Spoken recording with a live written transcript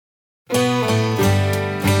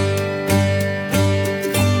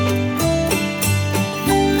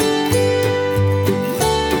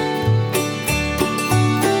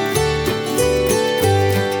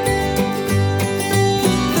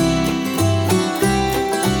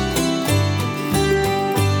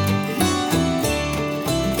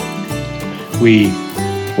We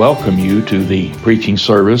welcome you to the preaching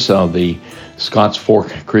service of the Scotts Fork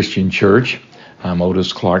Christian Church. I'm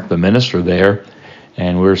Otis Clark, the minister there,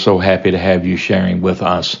 and we're so happy to have you sharing with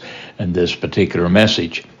us in this particular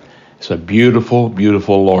message. It's a beautiful,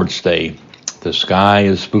 beautiful Lord's Day. The sky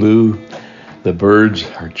is blue, the birds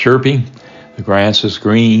are chirping, the grass is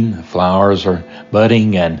green, the flowers are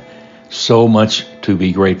budding, and so much to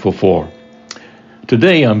be grateful for.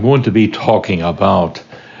 Today I'm going to be talking about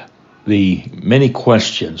the many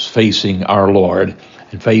questions facing our Lord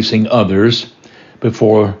and facing others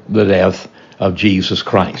before the death of Jesus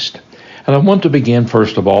Christ. And I want to begin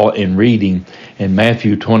first of all in reading in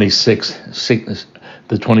Matthew 26,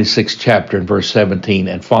 the 26th chapter and verse 17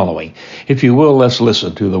 and following. If you will, let's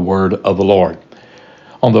listen to the word of the Lord.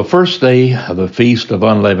 On the first day of the Feast of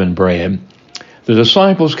Unleavened Bread, the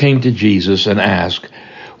disciples came to Jesus and asked,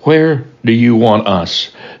 "Where do you want us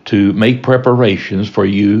to make preparations for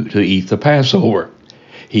you to eat the Passover?"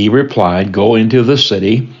 He replied, "Go into the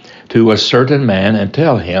city to a certain man and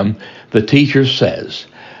tell him, the teacher says,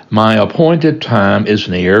 my appointed time is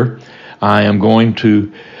near. I am going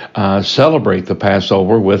to celebrate the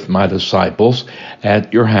Passover with my disciples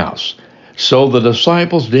at your house." So the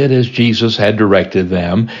disciples did as Jesus had directed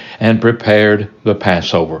them and prepared the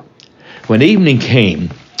Passover. When evening came,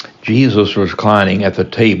 Jesus was reclining at the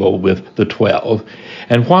table with the 12,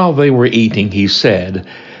 and while they were eating, he said,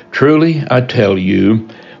 "Truly I tell you,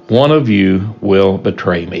 one of you will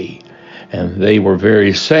betray me." And they were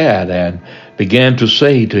very sad and began to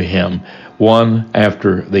say to him, one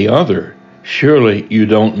after the other, "Surely you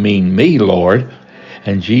don't mean me, Lord?"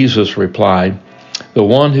 And Jesus replied, "The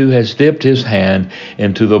one who has dipped his hand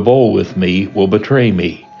into the bowl with me will betray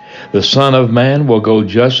me. The Son of Man will go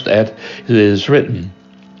just as it is written.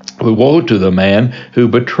 Woe to the man who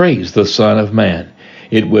betrays the Son of Man.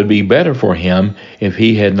 It would be better for him if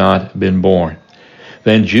he had not been born."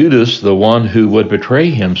 Then Judas, the one who would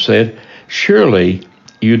betray him, said, "Surely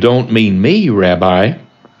you don't mean me, Rabbi?"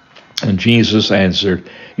 And Jesus answered,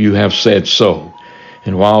 "You have said so."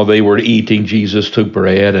 And while they were eating, Jesus took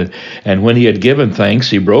bread, and when he had given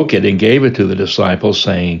thanks, he broke it and gave it to the disciples,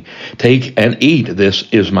 saying, "Take and eat, this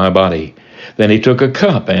is my body." Then he took a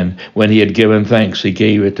cup, and when he had given thanks, he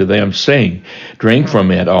gave it to them, saying, "Drink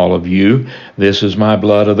from it, all of you. This is my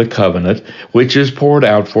blood of the covenant, which is poured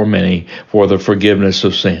out for many for the forgiveness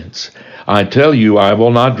of sins. I tell you, I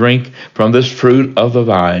will not drink from this fruit of the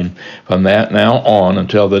vine from that now on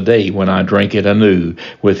until the day when I drink it anew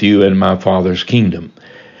with you in my Father's kingdom."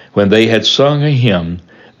 When they had sung a hymn,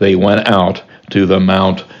 they went out to the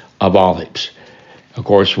Mount of Olives. Of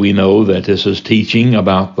course, we know that this is teaching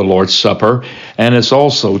about the Lord's Supper, and it's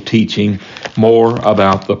also teaching more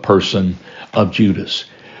about the person of Judas.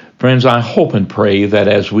 Friends, I hope and pray that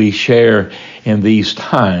as we share in these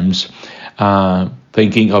times,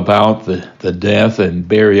 thinking about the death and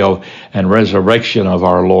burial and resurrection of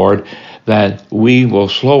our Lord, that we will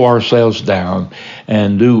slow ourselves down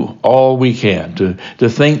and do all we can to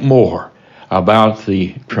think more about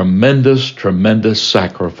the tremendous, tremendous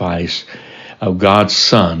sacrifice of God's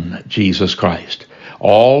Son, Jesus Christ,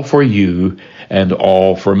 all for you and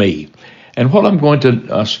all for me. And what I'm going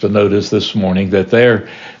to us to notice this morning, that there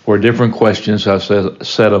were different questions, I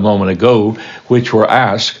said a moment ago, which were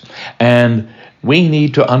asked, and we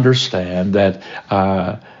need to understand that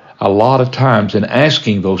a lot of times in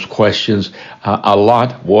asking those questions, a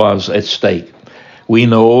lot was at stake. We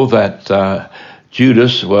know that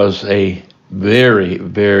Judas was a very,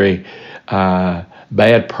 very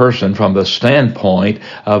bad person from the standpoint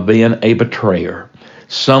of being a betrayer,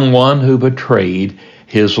 someone who betrayed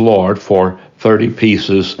his Lord for 30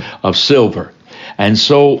 pieces of silver. And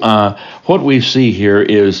so what we see here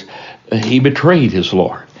is he betrayed his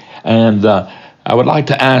Lord. And I would like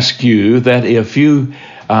to ask you that if you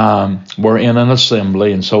were in an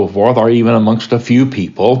assembly and so forth, or even amongst a few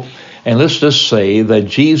people, and let's just say that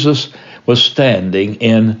Jesus was standing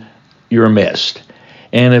in your midst,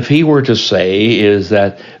 and if he were to say is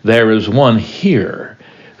that there is one here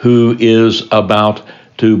who is about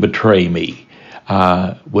to betray me,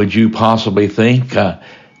 would you possibly think,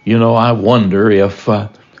 I wonder if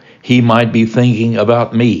he might be thinking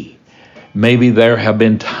about me? Maybe there have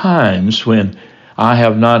been times when I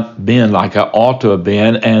have not been like I ought to have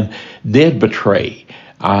been and did betray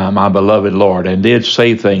my beloved Lord and did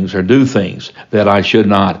say things or do things that I should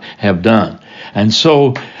not have done. And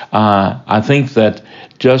so I think that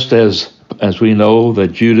just as we know that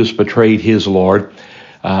Judas betrayed his Lord,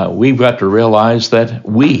 we've got to realize that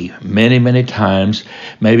we, many, many times,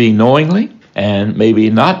 maybe knowingly and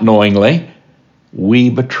maybe not knowingly,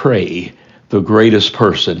 we betray the greatest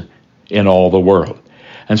person in all the world.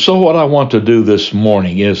 And so what I want to do this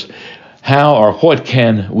morning is what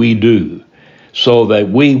can we do so that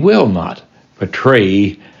we will not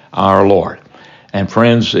betray our Lord? And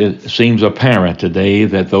friends, it seems apparent today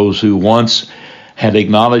that those who once had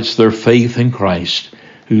acknowledged their faith in Christ,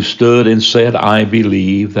 who stood and said, I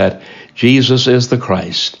believe that Jesus is the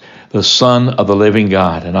Christ, the Son of the living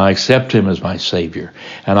God, and I accept him as my Savior,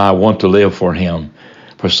 and I want to live for him.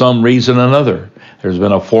 For some reason or another, there's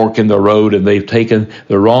been a fork in the road and they've taken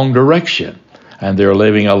the wrong direction, and they're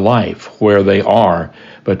living a life where they are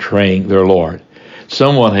betraying their Lord.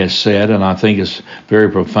 Someone has said, and I think it's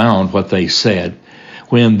very profound what they said,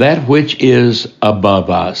 when that which is above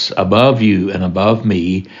us, above you and above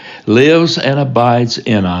me, lives and abides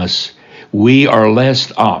in us, we are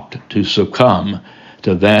less apt to succumb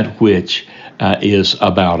to that which is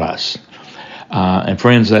about us. And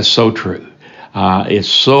friends, that's so true. It's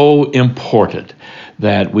so important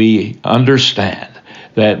that we understand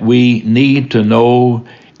that we need to know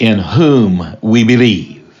in whom we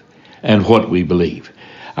believe and what we believe.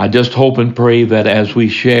 I just hope and pray that as we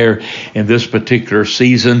share in this particular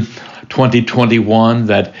season, 2021,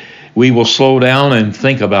 that we will slow down and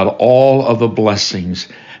think about all of the blessings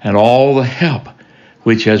and all the help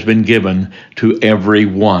which has been given to every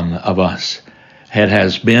one of us. It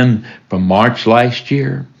has been from March last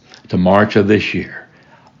year to March of this year.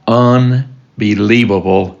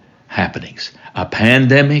 Unbelievable happenings. A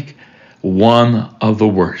pandemic, one of the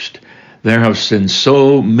worst. There have been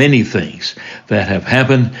so many things that have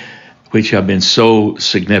happened which have been so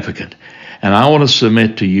significant. And I want to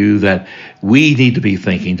submit to you that we need to be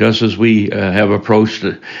thinking, just as we have approached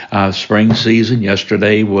spring season.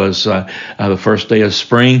 Yesterday was the first day of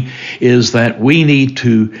spring, is that we need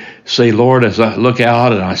to say, Lord, as I look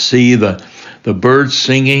out and I see the birds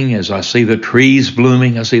singing, as I see the trees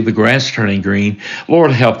blooming, I see the grass turning green,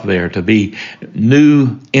 Lord, help there to be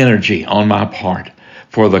new energy on my part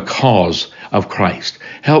for the cause of Christ.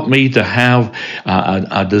 Help me to have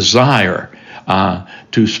a desire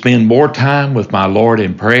to spend more time with my Lord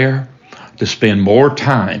in prayer, to spend more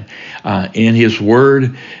time in his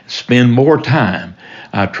word, spend more time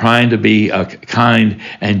trying to be a kind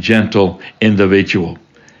and gentle individual.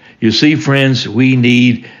 You see, friends, we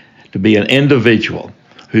need to be an individual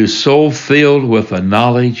who's so filled with the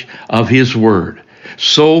knowledge of his word,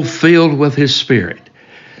 so filled with his spirit,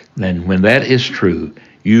 then when that is true,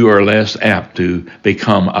 you are less apt to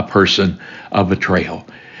become a person of betrayal.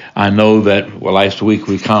 I know that, last week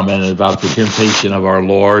we commented about the temptation of our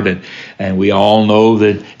Lord, and we all know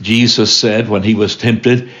that Jesus said when he was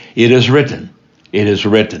tempted, it is written, it is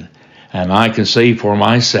written. And I can say for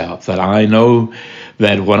myself that I know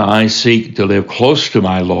that when I seek to live close to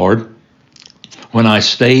my Lord, when I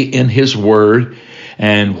stay in his word,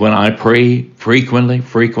 and when I pray frequently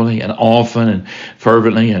and often and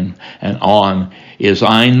fervently and on, is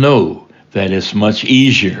I know that it's much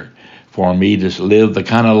easier for me to live the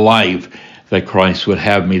kind of life that Christ would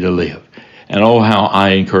have me to live. And oh, how I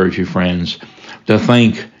encourage you, friends, to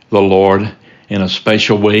thank the Lord in a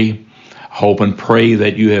special way. Hope and pray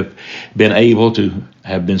that you have been able to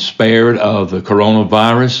have been spared of the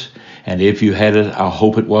coronavirus. And if you had it, I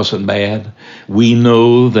hope it wasn't bad. We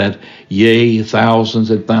know that, yea, thousands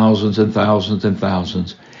and thousands and thousands and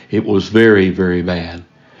thousands, it was very, very bad.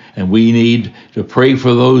 And we need to pray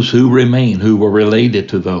for those who remain, who were related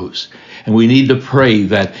to those. And we need to pray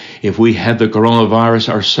that if we had the coronavirus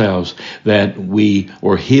ourselves, that we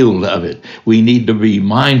were healed of it. We need to be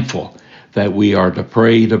mindful that we are to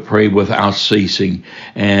pray without ceasing.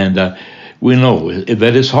 And we know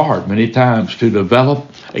that it's hard many times to develop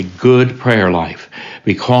a good prayer life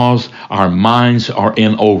because our minds are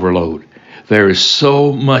in overload. There is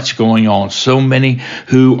so much going on, so many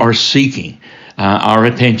who are seeking our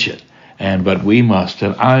attention. But we must,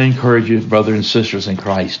 and I encourage you, brothers and sisters in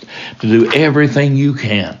Christ, to do everything you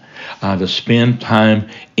can to spend time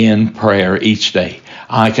in prayer each day.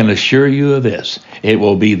 I can assure you of this, it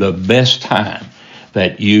will be the best time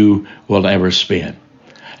that you will ever spend.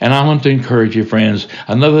 And I want to encourage you, friends,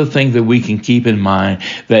 another thing that we can keep in mind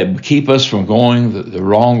that keep us from going the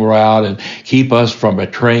wrong route and keep us from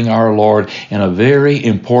betraying our Lord in a very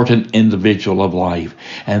important individual of life,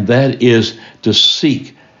 and that is to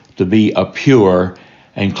seek to be a pure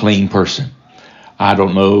and clean person. I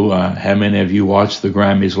don't know how many of you watched the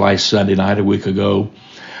Grammys last Sunday night, a week ago,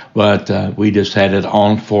 but we just had it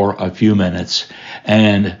on for a few minutes,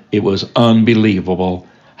 and it was unbelievable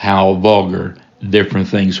how vulgar different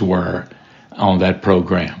things were on that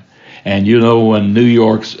program. And you know, when New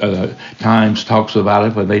York Times talks about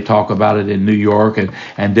it, when they talk about it in New York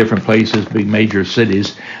and different places, big major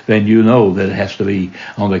cities, then you know that it has to be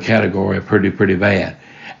on the category of pretty bad.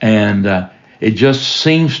 And it just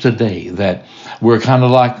seems today that we're kind of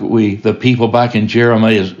like the people back in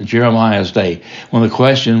Jeremiah's day, when the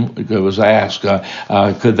question was asked,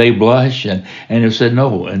 could they blush? And it said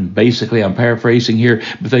no. And basically, I'm paraphrasing here,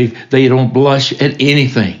 but they don't blush at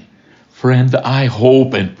anything. Friend, I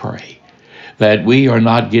hope and pray that we are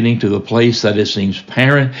not getting to the place that it seems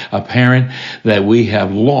apparent that we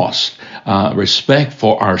have lost respect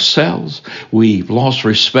for ourselves. We've lost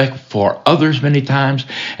respect for others many times,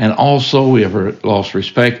 and also we have lost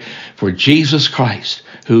respect for Jesus Christ,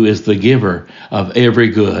 who is the giver of every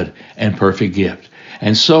good and perfect gift.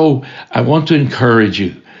 And so I want to encourage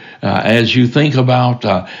you, as you think about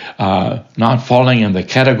not falling in the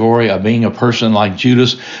category of being a person like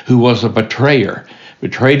Judas, who was a betrayer,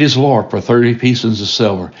 betrayed his Lord for 30 pieces of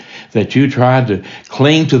silver, that you tried to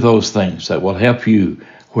cling to those things that will help you,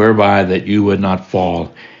 whereby that you would not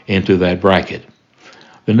fall into that bracket.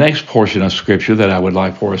 The next portion of Scripture that I would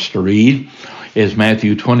like for us to read is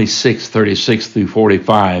Matthew 26, 36 through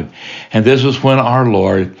 45. And this is when our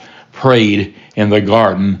Lord prayed in the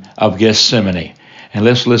Garden of Gethsemane. And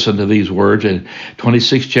let's listen to these words in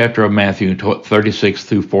 26th chapter of Matthew, 36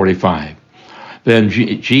 through 45. Then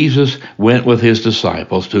Jesus went with his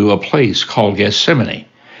disciples to a place called Gethsemane.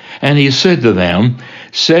 And he said to them,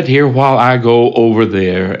 "Sit here while I go over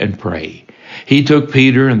there and pray." He took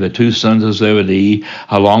Peter and the two sons of Zebedee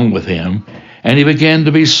along with him, and he began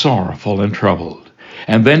to be sorrowful and troubled.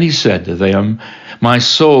 And then he said to them, "My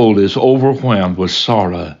soul is overwhelmed with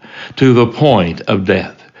sorrow to the point of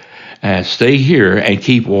death. Stay here and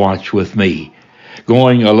keep watch with me."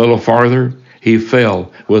 Going a little farther, he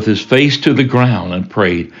fell with his face to the ground and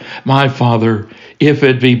prayed, "My Father, if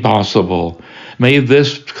it be possible, may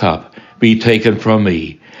this cup be taken from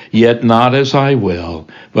me, yet not as I will,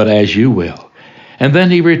 but as you will." And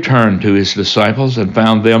then he returned to his disciples and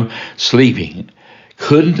found them sleeping.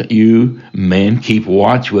 "Couldn't you men keep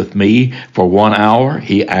watch with me for 1 hour?"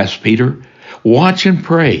 he asked Peter. "Watch and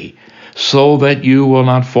pray, so that you will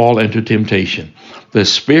not fall into temptation. The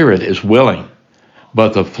spirit is willing,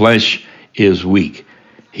 but the flesh is weak."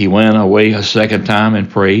 He went away a second time and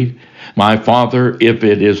prayed, "My Father, if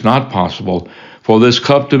it is not possible for this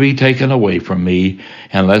cup to be taken away from me,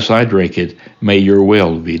 unless I drink it, may your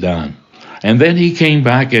will be done." And then he came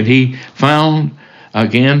back and he found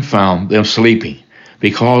them sleeping,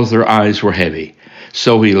 because their eyes were heavy.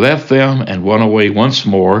 So he left them and went away once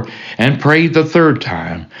more and prayed the third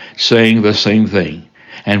time, saying the same thing.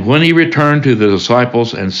 And when he returned to the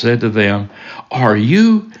disciples and said to them, "Are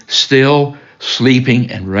you still sleeping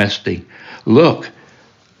and resting? Look,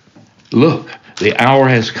 the hour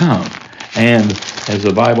has come. And as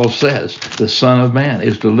the Bible says, the Son of Man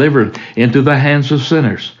is delivered into the hands of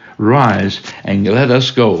sinners. Rise and let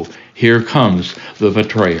us go. Here comes the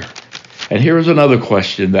betrayer." And here is another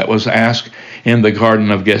question that was asked in the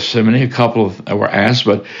Garden of Gethsemane. A couple were asked,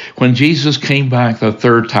 but when Jesus came back the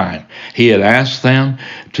third time, he had asked them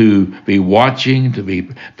to be watching, to be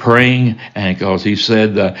praying, and because he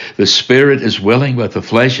said the spirit is willing, but the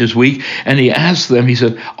flesh is weak. And he asked them, he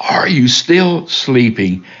said, "Are you still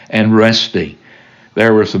sleeping and resting?"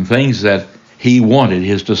 There were some things that he wanted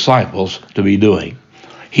his disciples to be doing.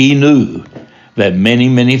 He knew that many,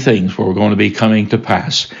 many things were going to be coming to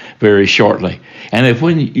pass very shortly. And if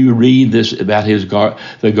when you read this about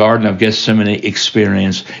the Garden of Gethsemane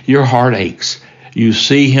experience, your heart aches. You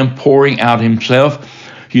see him pouring out himself.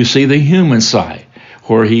 You see the human side,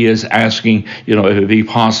 where he is asking, if it be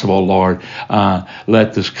possible, Lord,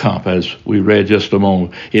 let this cup, as we read just a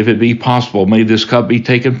moment, if it be possible, may this cup be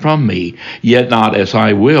taken from me, yet not as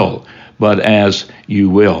I will, but as you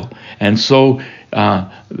will. And so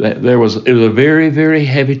it was a very, very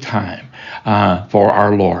heavy time for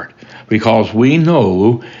our Lord, because we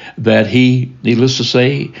know that he, needless to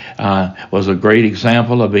say, was a great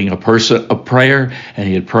example of being a person of prayer, and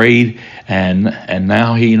he had prayed, and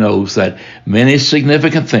now he knows that many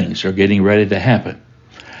significant things are getting ready to happen.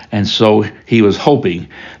 And so he was hoping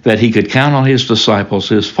that he could count on his disciples,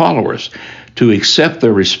 his followers, to accept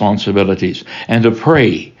their responsibilities and to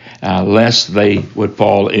pray lest they would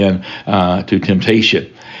fall into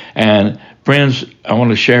temptation. And friends, I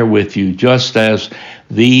want to share with you, just as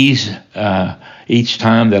these, each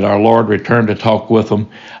time that our Lord returned to talk with them,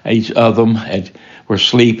 each of them were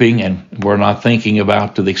sleeping and were not thinking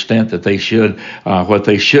about to the extent that they should, what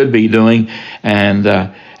they should be doing.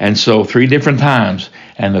 And so 3 different times,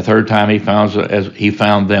 and the third time he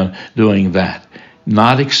found them doing that,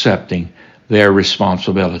 not accepting their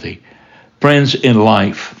responsibility. Friends, in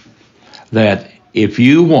life, that if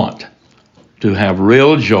you want to have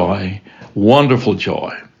real joy, wonderful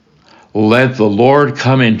joy, let the Lord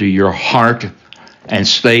come into your heart and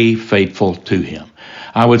stay faithful to him.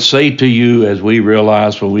 I would say to you, as we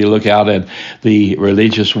realize when we look out at the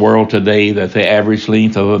religious world today, that the average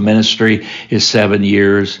length of a ministry is 7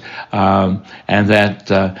 years, and that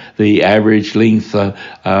the average length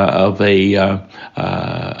of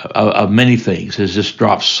many things has just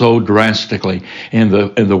dropped so drastically in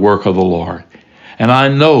the work of the Lord. And I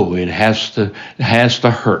know it has to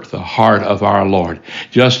hurt the heart of our Lord,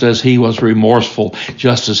 just as he was remorseful,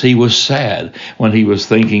 just as he was sad when he was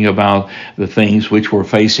thinking about the things which were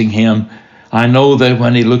facing him. I know that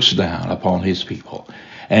when he looks down upon his people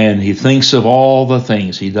and he thinks of all the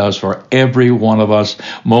things he does for every one of us,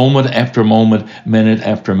 moment after moment, minute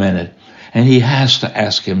after minute, and he has to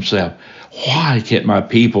ask himself, why can't my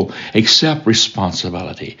people accept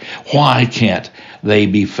responsibility? Why can't they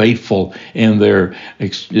be faithful in their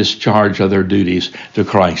discharge of their duties to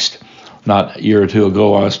Christ? Not a year or two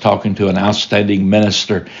ago, I was talking to an outstanding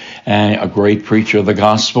minister and a great preacher of the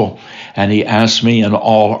gospel, and he asked me in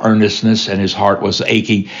all earnestness, and his heart was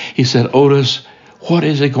aching. He said, Otis, what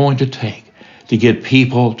is it going to take to get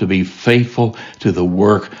people to be faithful to the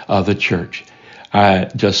work of the church? I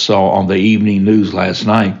just saw on the evening news last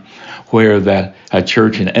night where that a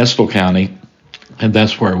church in Estill County, and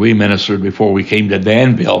that's where we ministered before we came to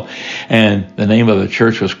Danville, and the name of the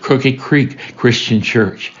church was Crooked Creek Christian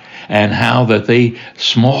Church, and how that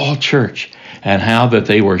small church, and how that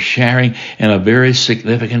they were sharing in a very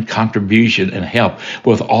significant contribution and help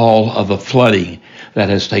with all of the flooding that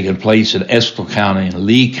has taken place in Estill County and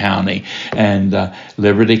Lee County and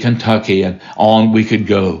Liberty, Kentucky, and on we could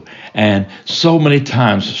go. And so many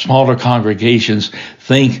times smaller congregations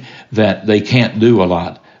think that they can't do a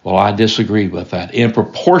lot. Well, I disagree with that. In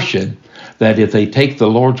proportion, that if they take the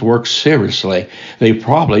Lord's work seriously, they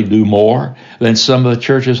probably do more than some of the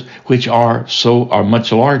churches which are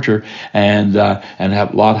much larger and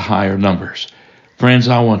have a lot higher numbers. Friends,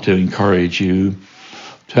 I want to encourage you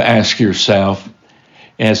to ask yourself,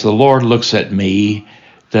 as the Lord looks at me,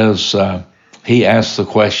 does he ask the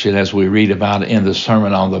question, as we read about in the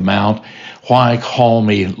Sermon on the Mount, why call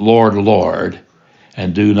me Lord, Lord,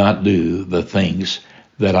 and do not do the things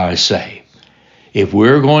that I say? If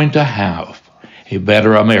we're going to have a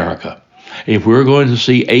better America, if we're going to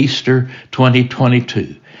see Easter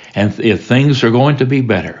 2022, and if things are going to be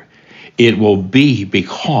better, it will be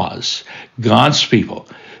because God's people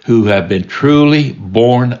who have been truly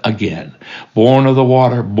born again, born of the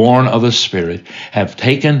water, born of the Spirit, have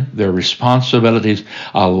taken their responsibilities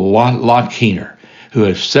a lot keener, who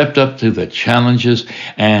have stepped up to the challenges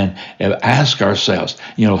and have asked ourselves,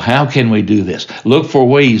 how can we do this? Look for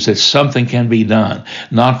ways that something can be done,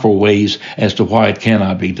 not for ways as to why it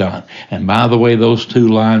cannot be done. And by the way, those two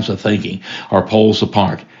lines of thinking are poles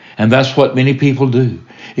apart. And that's what many people do,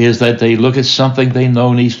 is that they look at something they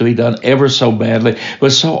know needs to be done ever so badly,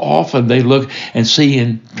 but so often they look and see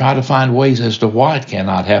and try to find ways as to why it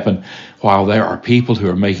cannot happen, while there are people who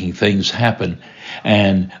are making things happen,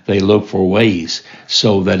 and they look for ways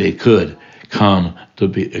so that it could come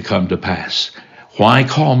to pass. Why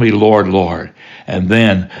call me Lord, Lord, and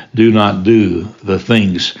then do not do the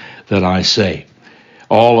things that I say?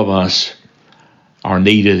 All of us are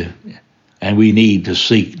needed, and we need to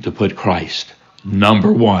seek to put Christ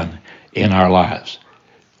number one in our lives.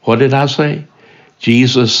 What did I say?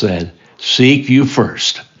 Jesus said, seek you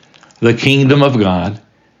first the kingdom of God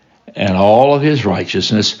and all of his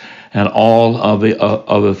righteousness, and all of the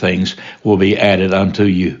other things will be added unto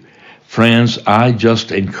you. Friends, I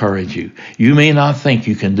just encourage you. You may not think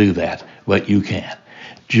you can do that, but you can.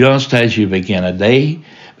 Just as you begin a day,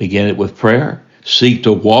 begin it with prayer. Seek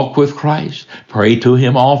to walk with Christ, pray to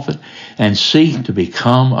him often, and seek to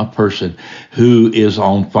become a person who is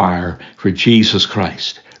on fire for Jesus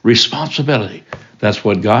Christ. Responsibility. That's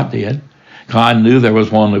what God did. God knew there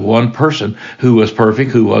was only one person who was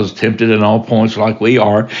perfect, who was tempted in all points like we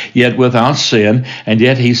are, yet without sin, and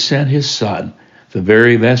yet he sent his Son, the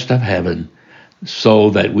very best of heaven, so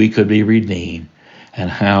that we could be redeemed and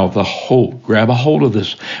have the hope. Grab a hold of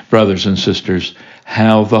this, brothers and sisters.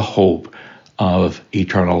 Have the hope of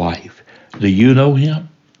eternal life. Do you know him?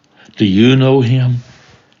 Do you know him?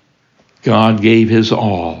 God gave his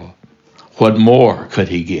all. What more could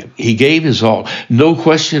he give? He gave his all. No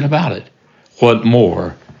question about it. What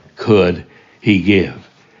more could he give?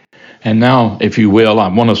 And now, if you will, I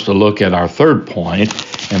want us to look at our third point,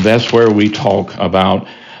 and that's where we talk about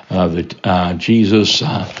Jesus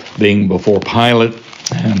being before Pilate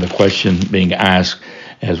and the question being asked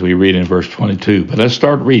as we read in verse 22. But let's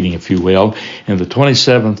start reading, if you will, in the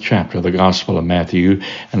 27th chapter of the Gospel of Matthew,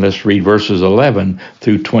 and let's read verses 11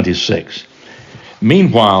 through 26.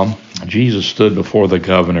 Meanwhile, Jesus stood before the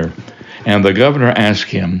governor, And the governor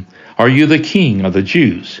asked him, "Are you the king of the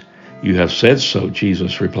Jews?" "You have said so,"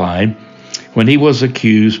 Jesus replied. When he was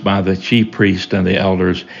accused by the chief priests and the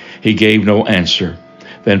elders, he gave no answer.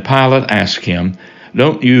 Then Pilate asked him,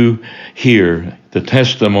 "Don't you hear the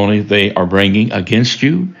testimony they are bringing against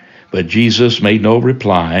you?" But Jesus made no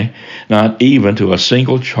reply, not even to a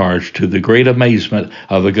single charge, to the great amazement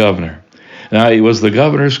of the governor. Now it was the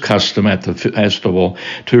governor's custom at the festival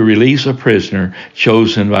to release a prisoner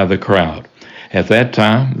chosen by the crowd. At that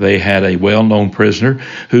time, they had a well-known prisoner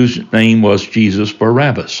whose name was Jesus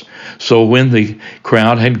Barabbas. So when the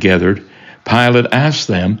crowd had gathered, Pilate asked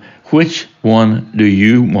them, "Which one do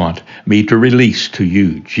you want me to release to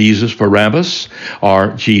you, Jesus Barabbas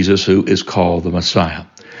or Jesus who is called the Messiah?"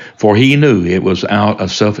 For he knew it was out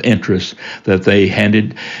of self-interest that they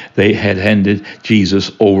had handed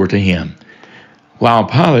Jesus over to him. While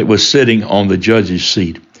Pilate was sitting on the judge's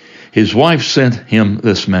seat, his wife sent him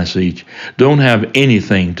this message: "Don't have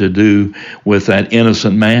anything to do with that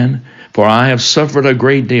innocent man, for I have suffered a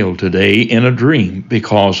great deal today in a dream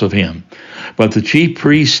because of him." But the chief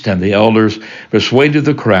priests and the elders persuaded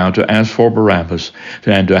the crowd to ask for Barabbas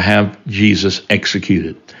and to have Jesus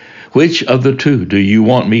executed. "Which of the two do you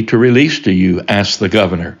want me to release to you?" asked the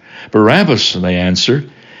governor. "Barabbas," they answered.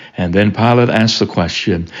 And then Pilate asked the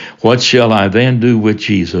question, "What shall I then do with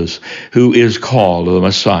Jesus, who is called the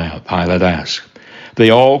Messiah?" Pilate asked. They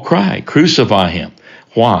all cried, "Crucify him."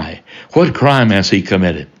 Why? What crime has he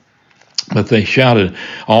committed? But they shouted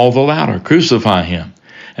all the louder, "Crucify him."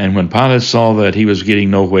 And when Pilate saw that he was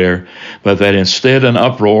getting nowhere, but that instead an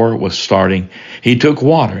uproar was starting, he took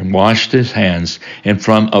water and washed his hands in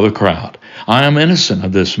front of the crowd. "I am innocent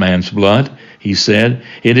of this man's blood," he said.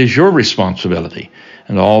 "It is your responsibility."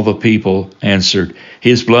 And all the people answered,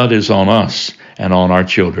 "His blood is on us and on our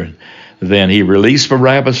children." Then he released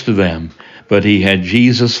Barabbas to them, but he had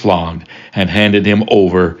Jesus flogged and handed him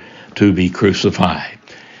over to be crucified.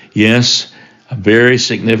 Yes, a very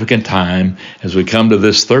significant time as we come to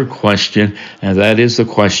this third question, and that is the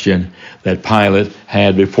question that Pilate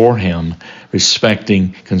had before him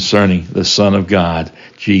concerning the Son of God,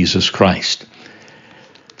 Jesus Christ.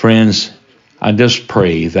 Friends, I just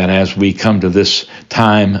pray that as we come to this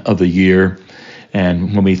time of the year,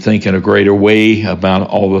 and when we think in a greater way about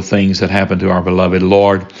all the things that happen to our beloved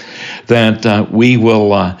Lord, that we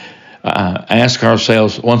will ask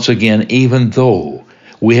ourselves once again, even though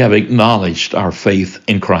we have acknowledged our faith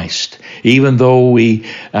in Christ, even though we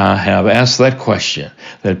have asked that question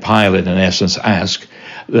that Pilate in essence asked,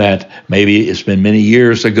 that maybe it's been many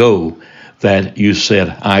years ago that you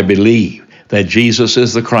said, "I believe that Jesus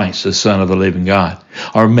is the Christ, the Son of the living God."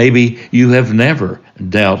 Or maybe you have never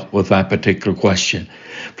dealt with that particular question.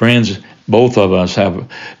 Friends, both of us have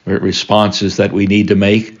responses that we need to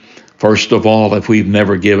make. First of all, if we've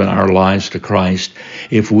never given our lives to Christ,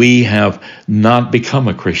 if we have not become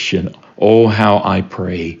a Christian, oh, how I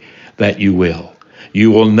pray that you will.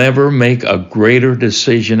 You will never make a greater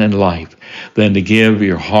decision in life than to give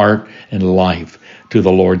your heart and life to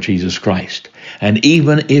the Lord Jesus Christ. And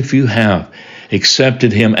even if you have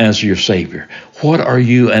accepted him as your Savior, what are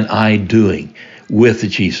you and I doing with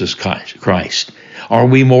Jesus Christ? Are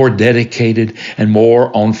we more dedicated and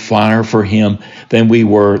more on fire for him than we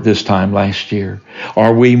were this time last year?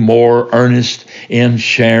 Are we more earnest in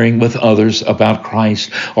sharing with others about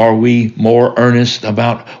Christ? Are we more earnest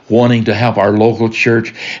about wanting to help our local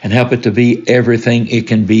church and help it to be everything it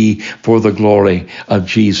can be for the glory of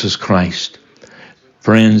Jesus Christ?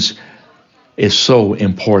 Friends, it's so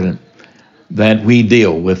important that we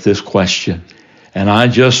deal with this question. And I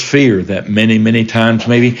just fear that many, many times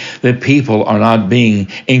maybe that people are not being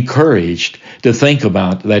encouraged to think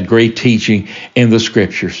about that great teaching in the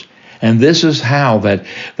Scriptures. And this is how that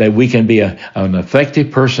we can be an effective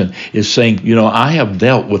person, is saying, I have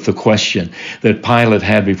dealt with the question that Pilate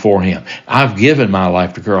had before him. I've given my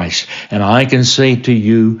life to Christ. And I can say to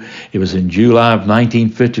you, it was in July of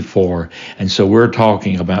 1954. And so we're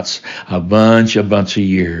talking about a bunch of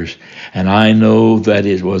years. And I know that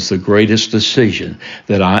it was the greatest decision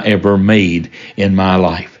that I ever made in my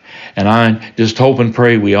life. And I just hope and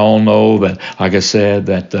pray we all know that, like I said,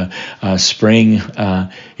 that spring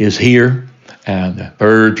is here, and the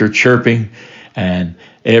birds are chirping, and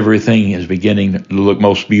everything is beginning to look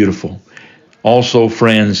most beautiful. Also,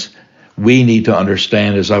 friends, we need to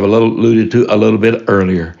understand, as I've alluded to a little bit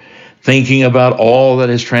earlier, thinking about all that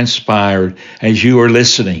has transpired as you are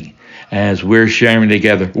listening, as we're sharing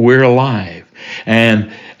together, we're alive.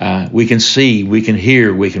 And we can see, we can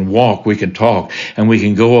hear, we can walk, we can talk, and we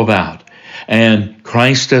can go about. And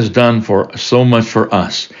Christ has done for so much for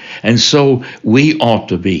us. And so we ought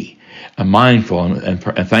to be mindful and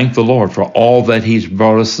thank the Lord for all that he's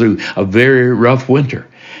brought us through a very rough winter,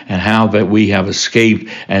 and how that we have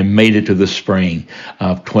escaped and made it to the spring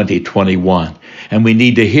of 2021. And we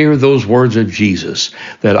need to hear those words of Jesus,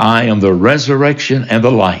 that I am the resurrection and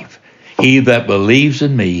the life. He that believes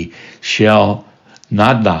in me shall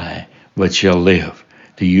not die, but shall live.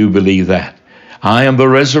 Do you believe that? I am the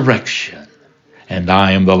resurrection and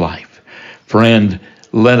I am the life. Friend,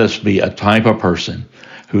 let us be a type of person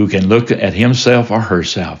who can look at himself or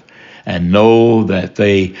herself and know that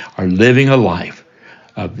they are living a life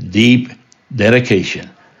of deep dedication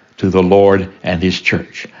to the Lord and his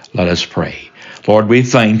church. Let us pray. Lord, we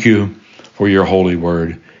thank you for your holy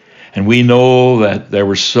word. And we know that there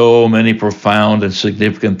were so many profound and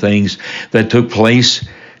significant things that took place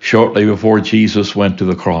shortly before Jesus went to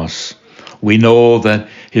the cross. We know that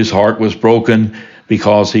his heart was broken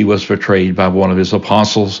because he was betrayed by one of his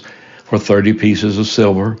apostles for 30 pieces of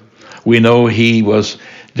silver. We know he was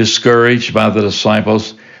discouraged by the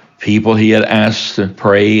disciples, people he had asked to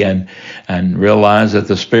pray and realized that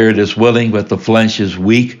the spirit is willing, but the flesh is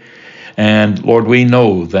weak. And Lord, we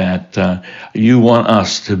know that you want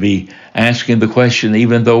us to be asking the question,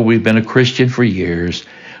 even though we've been a Christian for years,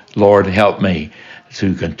 Lord, help me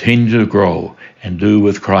to continue to grow and do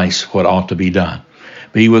with Christ what ought to be done.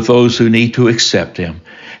 Be with those who need to accept him.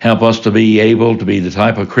 Help us to be able to be the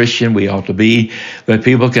type of Christian we ought to be, that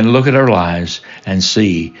people can look at our lives and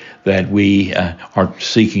see that we are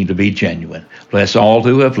seeking to be genuine. Bless all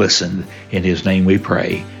who have listened. In his name we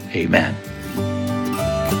pray. Amen.